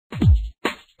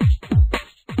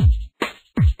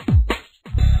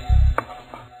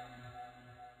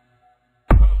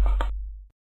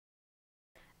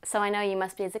So I know you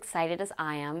must be as excited as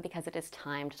I am because it is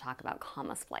time to talk about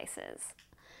comma splices.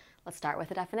 Let's start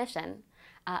with a definition.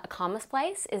 A comma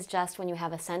splice is just when you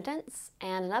have a sentence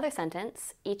and another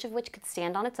sentence, each of which could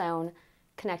stand on its own,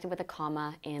 connected with a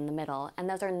comma in the middle. And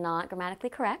those are not grammatically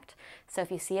correct. So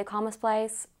if you see a comma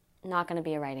splice, not going to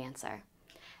be a right answer.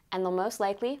 And they'll most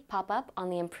likely pop up on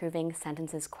the improving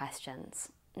sentences questions.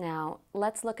 Now,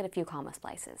 let's look at a few comma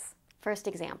splices. First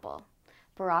example.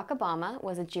 Barack Obama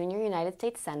was a junior United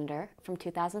States Senator from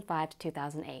 2005 to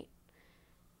 2008.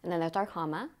 And then there's our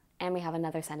comma, and we have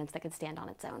another sentence that could stand on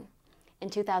its own. In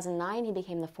 2009, he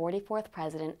became the 44th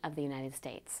President of the United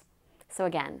States. So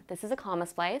again, this is a comma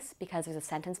splice because there's a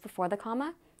sentence before the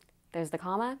comma, there's the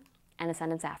comma, and a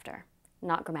sentence after.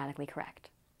 Not grammatically correct.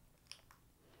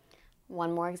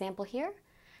 One more example here.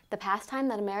 The pastime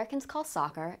that Americans call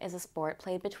soccer is a sport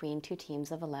played between two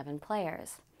teams of 11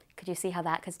 players. Could you see how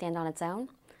that could stand on its own?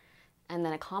 And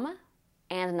then a comma,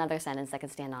 and another sentence that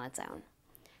could stand on its own.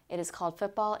 It is called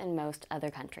football in most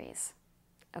other countries.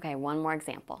 Okay, one more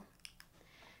example.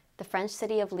 The French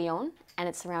city of Lyon and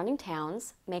its surrounding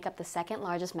towns make up the second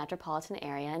largest metropolitan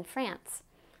area in France.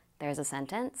 There's a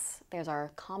sentence, there's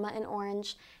our comma in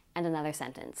orange, and another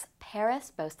sentence.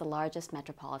 Paris boasts the largest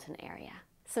metropolitan area.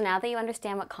 So now that you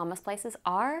understand what comma splices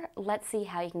are, let's see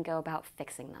how you can go about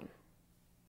fixing them.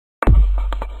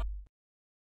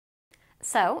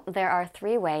 So there are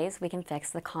three ways we can fix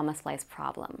the comma splice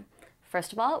problem.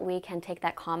 First of all, we can take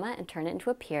that comma and turn it into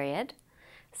a period.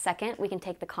 Second, we can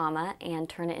take the comma and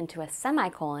turn it into a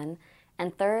semicolon.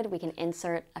 And third, we can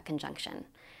insert a conjunction.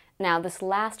 Now, this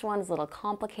last one is a little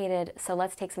complicated, so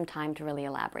let's take some time to really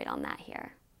elaborate on that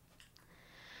here.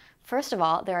 First of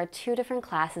all, there are two different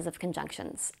classes of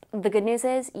conjunctions. The good news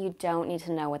is you don't need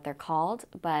to know what they're called,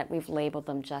 but we've labeled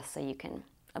them just so you can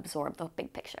absorb the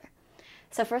big picture.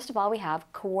 So first of all, we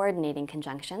have coordinating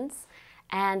conjunctions,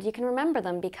 and you can remember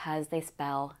them because they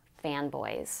spell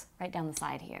fanboys right down the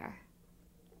side here.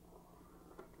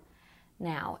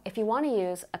 Now, if you want to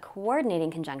use a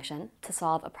coordinating conjunction to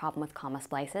solve a problem with comma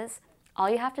splices, all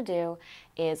you have to do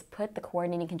is put the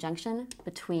coordinating conjunction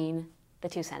between the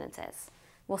two sentences.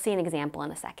 We'll see an example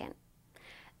in a second.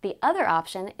 The other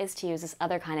option is to use this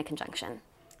other kind of conjunction.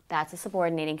 That's a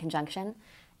subordinating conjunction.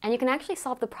 And you can actually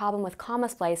solve the problem with comma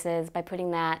splices by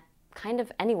putting that kind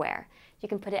of anywhere. You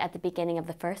can put it at the beginning of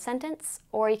the first sentence,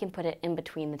 or you can put it in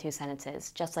between the two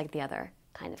sentences, just like the other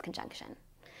kind of conjunction.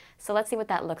 So let's see what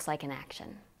that looks like in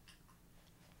action.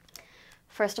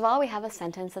 First of all, we have a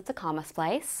sentence that's a comma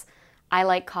splice. I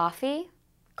like coffee,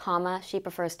 comma, she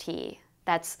prefers tea.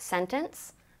 That's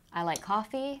sentence. I like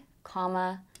coffee,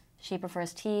 comma, she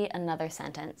prefers tea, another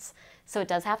sentence. So it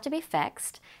does have to be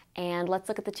fixed, and let's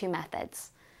look at the two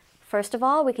methods. First of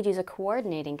all, we could use a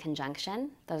coordinating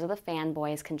conjunction. Those are the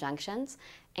fanboys conjunctions,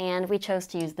 and we chose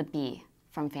to use the be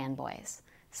from fanboys.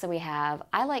 So we have,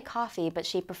 I like coffee, but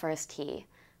she prefers tea.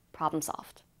 Problem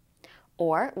solved.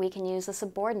 Or we can use the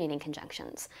subordinating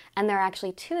conjunctions. And there are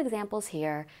actually two examples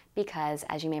here because,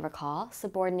 as you may recall,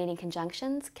 subordinating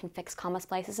conjunctions can fix comma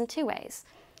splices in two ways,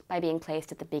 by being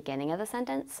placed at the beginning of the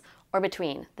sentence or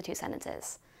between the two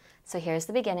sentences. So here's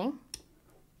the beginning,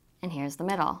 and here's the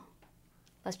middle.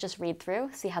 Let's just read through,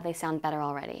 see how they sound better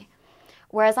already.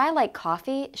 Whereas I like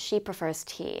coffee, she prefers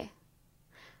tea.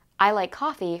 I like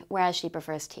coffee, whereas she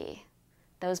prefers tea.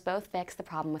 Those both fix the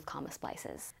problem with comma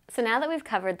splices. So now that we've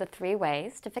covered the three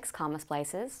ways to fix comma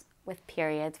splices, with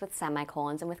periods, with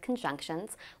semicolons, and with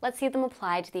conjunctions, let's see them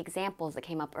applied to the examples that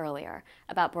came up earlier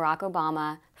about Barack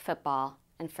Obama, football,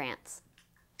 and France.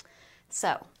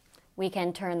 So we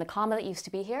can turn the comma that used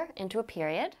to be here into a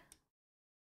period.